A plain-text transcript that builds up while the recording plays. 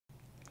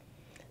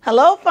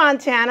Hello,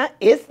 Fontana.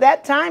 It's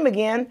that time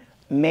again,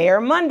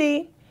 Mayor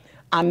Monday.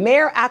 I'm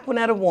Mayor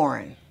Aquanetta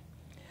Warren.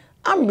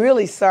 I'm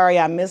really sorry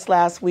I missed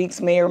last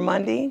week's Mayor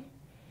Monday.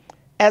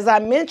 As I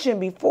mentioned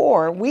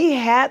before, we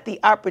had the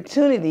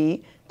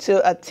opportunity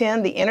to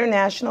attend the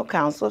International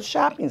Council of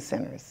Shopping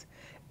Centers.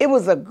 It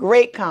was a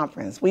great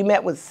conference. We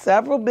met with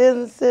several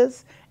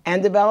businesses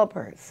and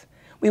developers.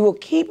 We will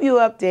keep you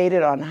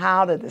updated on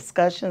how the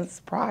discussions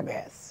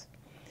progress.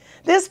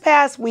 This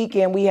past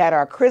weekend, we had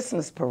our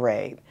Christmas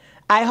parade.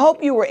 I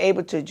hope you were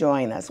able to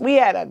join us. We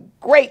had a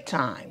great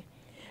time.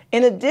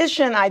 In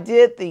addition, I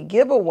did the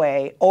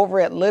giveaway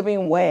over at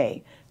Living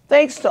Way.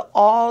 Thanks to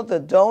all the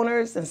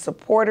donors and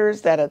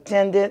supporters that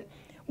attended,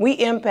 we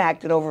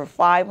impacted over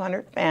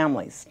 500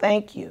 families.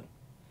 Thank you.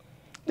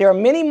 There are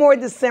many more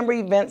December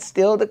events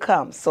still to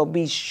come, so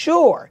be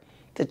sure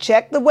to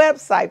check the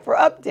website for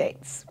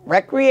updates,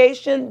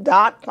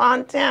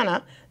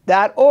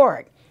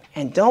 recreation.fontana.org.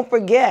 And don't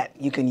forget,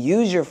 you can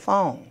use your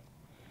phone.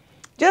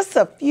 Just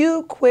a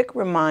few quick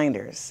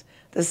reminders.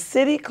 The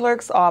City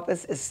Clerk's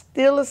office is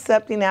still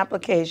accepting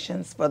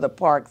applications for the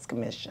Parks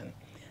Commission.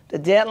 The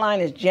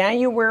deadline is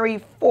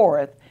January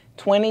 4th,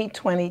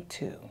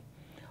 2022.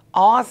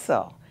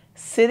 Also,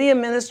 City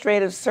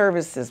Administrative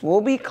Services will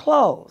be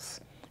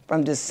closed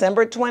from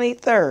December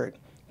 23rd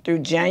through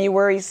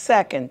January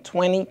 2nd,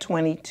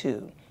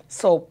 2022.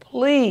 So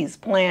please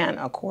plan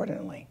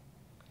accordingly.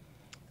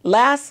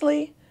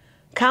 Lastly,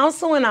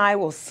 Council and I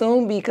will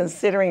soon be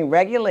considering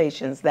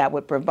regulations that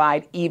would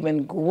provide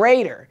even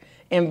greater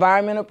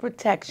environmental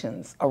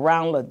protections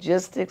around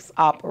logistics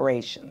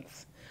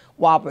operations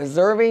while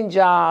preserving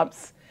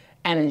jobs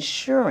and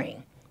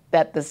ensuring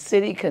that the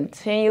city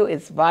continue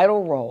its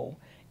vital role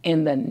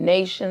in the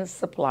nation's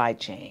supply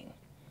chain.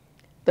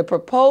 The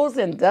proposed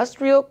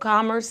Industrial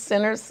Commerce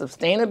Center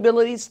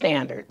Sustainability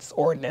Standards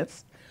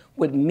Ordinance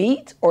would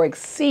meet or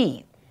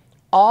exceed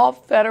all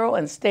federal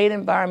and state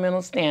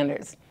environmental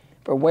standards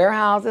for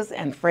warehouses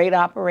and freight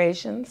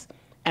operations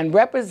and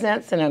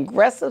represents an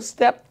aggressive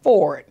step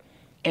forward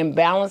in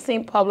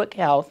balancing public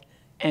health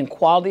and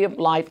quality of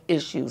life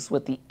issues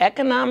with the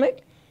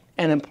economic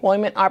and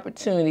employment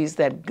opportunities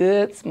that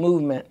goods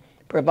movement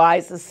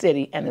provides the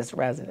city and its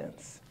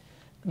residents.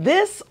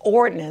 This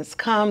ordinance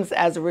comes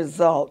as a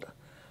result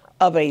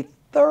of a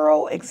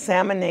thorough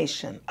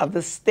examination of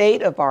the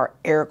state of our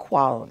air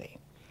quality.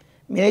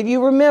 Many of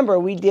you remember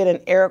we did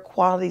an air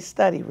quality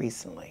study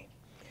recently.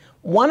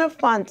 One of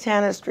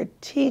Fontana's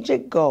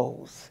strategic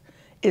goals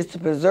is to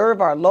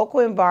preserve our local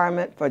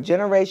environment for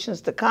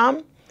generations to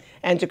come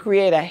and to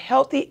create a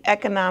healthy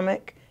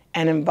economic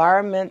and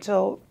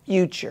environmental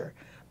future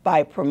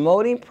by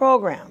promoting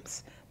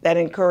programs that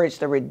encourage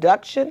the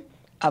reduction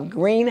of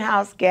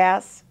greenhouse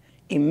gas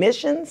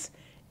emissions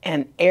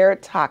and air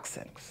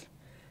toxins.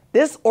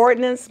 This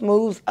ordinance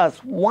moves us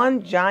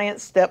one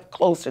giant step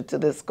closer to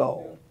this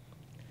goal.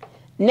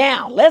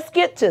 Now, let's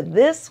get to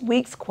this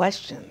week's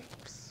questions.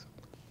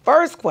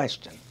 First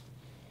question,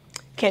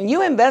 can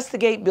you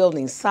investigate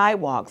building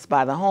sidewalks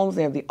by the homes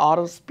near the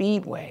Auto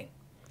Speedway?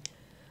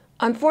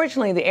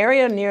 Unfortunately, the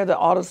area near the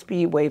Auto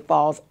Speedway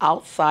falls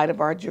outside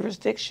of our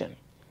jurisdiction.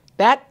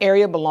 That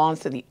area belongs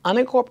to the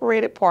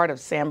unincorporated part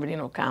of San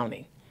Bernardino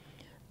County.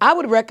 I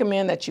would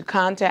recommend that you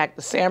contact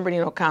the San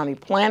Bernardino County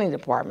Planning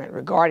Department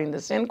regarding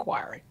this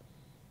inquiry.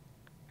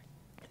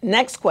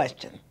 Next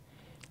question,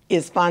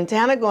 is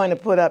Fontana going to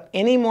put up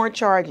any more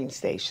charging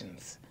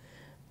stations?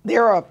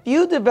 There are a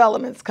few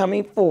developments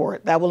coming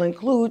forward that will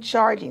include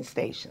charging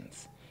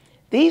stations.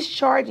 These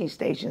charging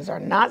stations are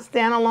not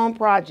standalone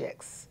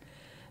projects.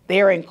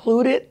 They are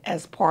included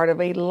as part of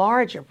a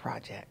larger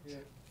project.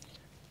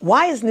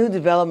 Why is new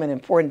development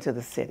important to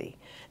the city?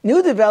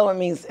 New development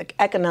means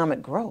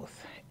economic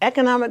growth.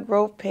 Economic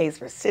growth pays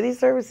for city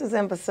services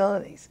and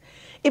facilities.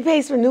 It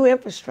pays for new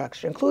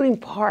infrastructure, including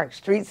parks,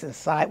 streets, and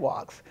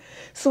sidewalks,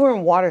 sewer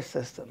and water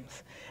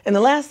systems. In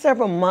the last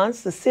several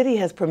months, the city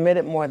has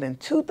permitted more than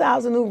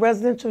 2,000 new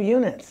residential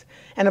units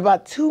and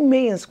about 2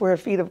 million square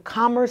feet of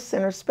commerce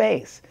center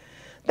space.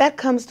 That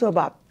comes to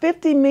about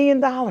 $50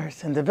 million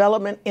in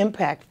development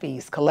impact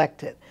fees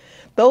collected.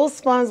 Those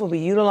funds will be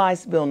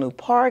utilized to build new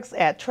parks,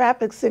 add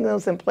traffic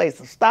signals in place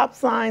of stop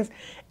signs,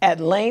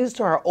 add lanes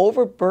to our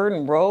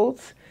overburdened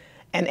roads,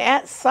 and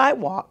add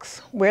sidewalks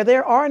where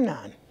there are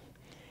none.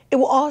 It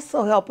will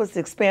also help us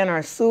expand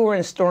our sewer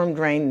and storm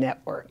drain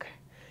network.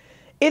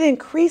 It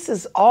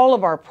increases all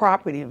of our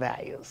property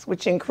values,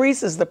 which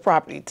increases the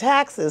property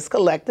taxes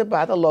collected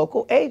by the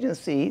local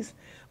agencies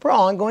for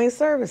ongoing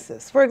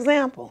services. For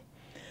example,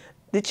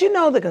 did you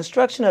know the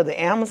construction of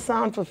the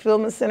Amazon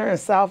Fulfillment Center in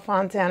South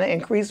Fontana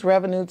increased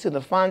revenue to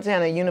the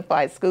Fontana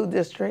Unified School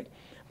District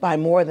by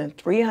more than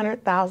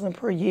 $300,000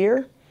 per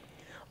year?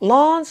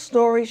 Long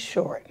story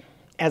short,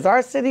 as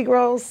our city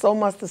grows, so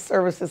must the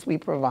services we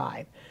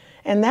provide,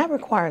 and that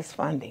requires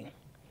funding.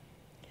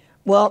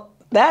 Well,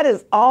 that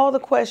is all the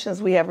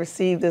questions we have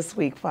received this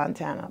week,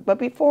 Fontana. But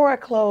before I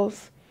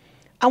close,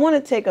 I want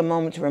to take a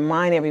moment to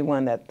remind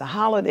everyone that the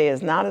holiday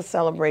is not a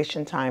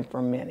celebration time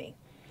for many.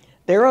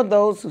 There are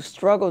those who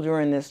struggle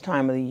during this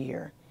time of the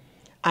year.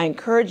 I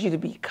encourage you to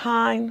be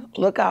kind,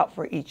 look out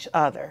for each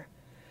other.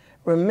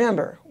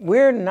 Remember,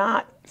 we're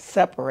not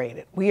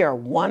separated. We are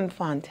one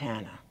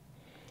Fontana.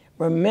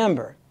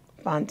 Remember,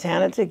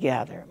 Fontana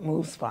together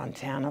moves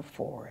Fontana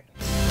forward.